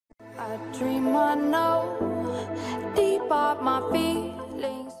A dream I know, deep up my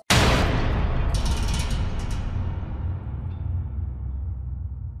feelings.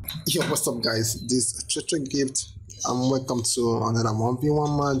 Yo, what's up guys, this is Ochoochogift and welcome to another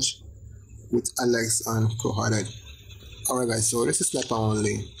 1v1 match with Alex and COD. Alright guys, so this is sniper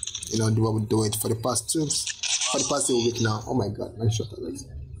only, you know, do what we do it for the past a week now. Oh my god, nice shot Alex.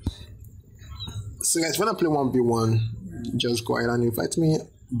 So guys, when I play 1v1, just go ahead and invite me,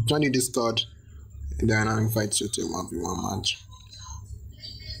 join the Discord, and then I'll invite you to a 1v1 match.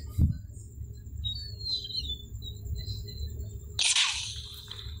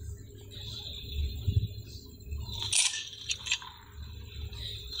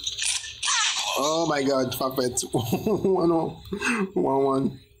 Oh my god, perfect.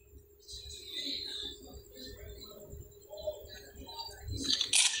 1-1.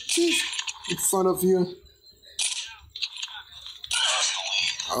 In front of you.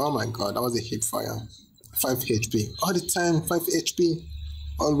 Oh my god, that was a hip fire. 5 HP. All the time, 5 HP.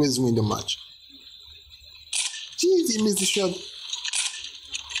 Always win the match. Jeez, he missed the shot.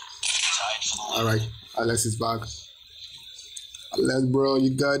 Alright, Alex is back. Alex, bro, you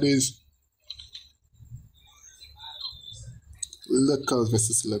got this. Locals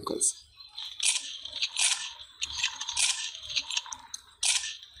versus locals.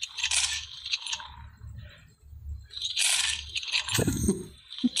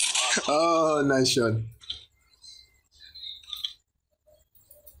 Oh, nice shot.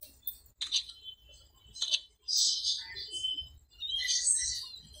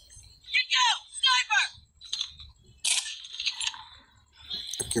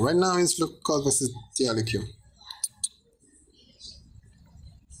 Okay, right now it's locals versus DLQ.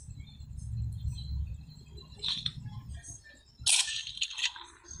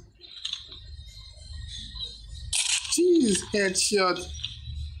 Jeez, headshot.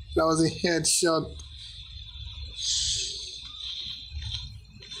 That was a headshot.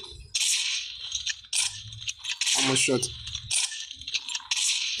 Almost shot.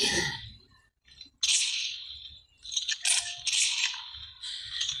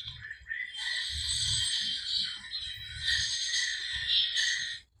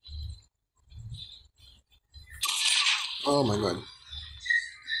 Oh my god.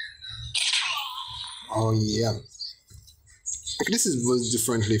 Oh yeah. Okay, this is was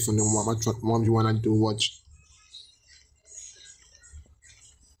differently from the one you wanna do watch.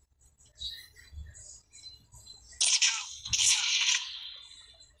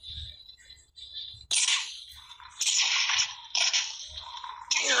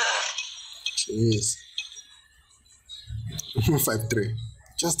 Jeez. 5-3.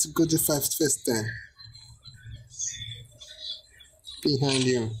 Just to go to first 10. Behind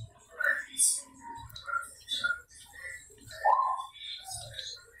you.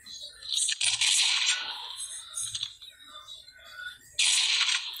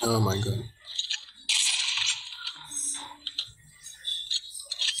 Oh my god.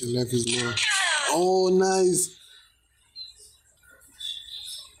 The left is more. Oh, nice.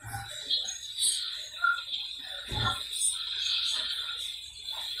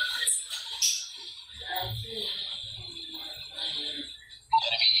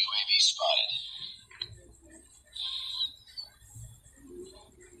 Enemy UAV spotted.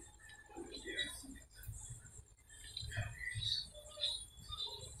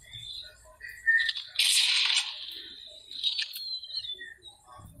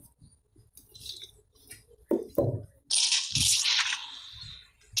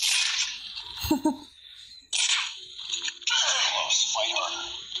 Close, fight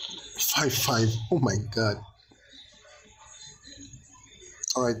harder. 5-5. Oh my god.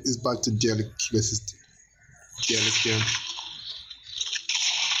 Alright, it's back to DLQ versus DLQ.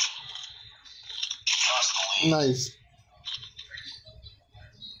 Nice.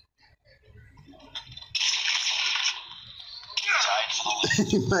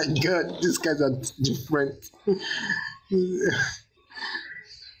 My god, these guys are different.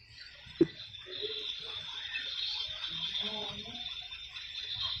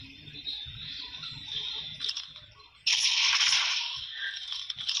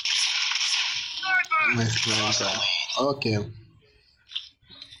 Nice. Okay.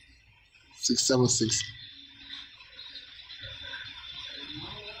 676.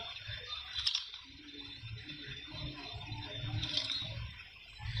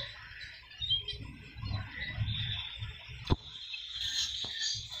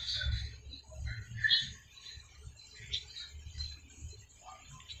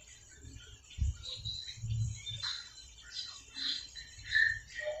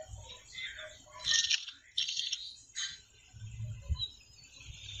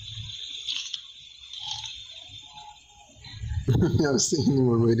 I've seen him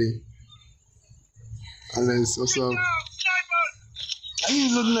already. Alex, what's up? Are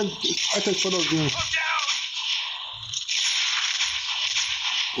you looking like I can follow him?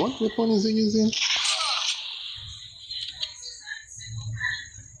 What weapon is he using?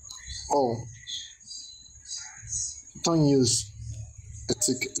 Oh, don't use a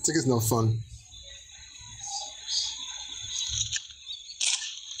tick. A tick is not fun.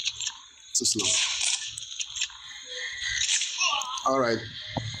 Too slow. Alright,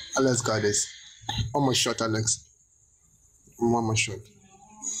 let's got this. One more shot, Alex. One more shot.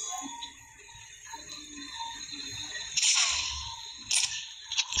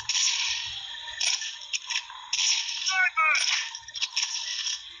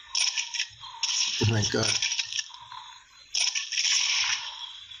 Oh my god.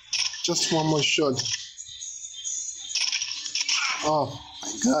 Just one more shot. Oh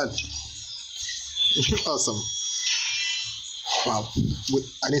my god. Awesome. Wow.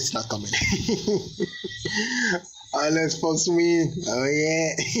 I didn't see that coming. Alex force me. Oh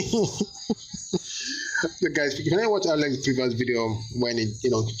yeah. So guys, if you can watch Alex's previous video when it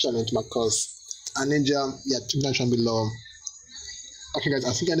challenged my cause and Ninja, yeah, check that down below. Okay guys,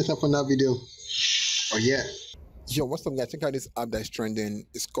 I'll see you guys next time for that video. Oh yeah. Yo, what's up guys? Check out this app that's trending.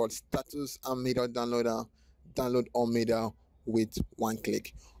 It's called Status and Media Downloader. Download all media with one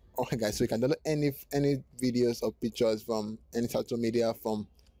click. Okay guys, so you can download any videos or pictures from any social media from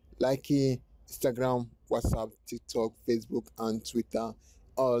Likey, Instagram, WhatsApp, TikTok, Facebook, and Twitter,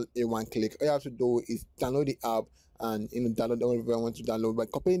 all in one click. All you have to do is download the app and download whatever you want to download by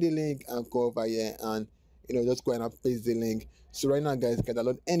copying the link and go over here and just go ahead and paste the link. So right now guys, you can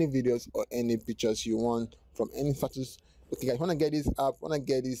download any videos or any pictures you want from any status. Okay guys, wanna get this app,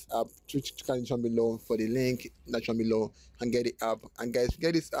 check down below for the link down below and get the app. And guys,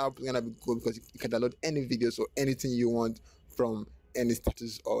 get this app, it's gonna be good because you can download any videos or anything you want from any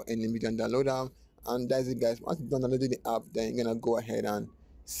status or any media downloader. And that's it guys. Once you download the app, then you're gonna go ahead and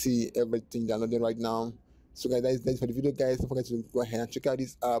see everything downloaded right now. So guys, that's for the video guys. Don't forget to go ahead and check out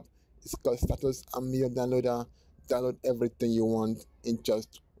this app. It's called Status and Media Downloader. Download everything you want in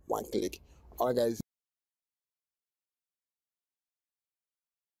just one click. Alright guys,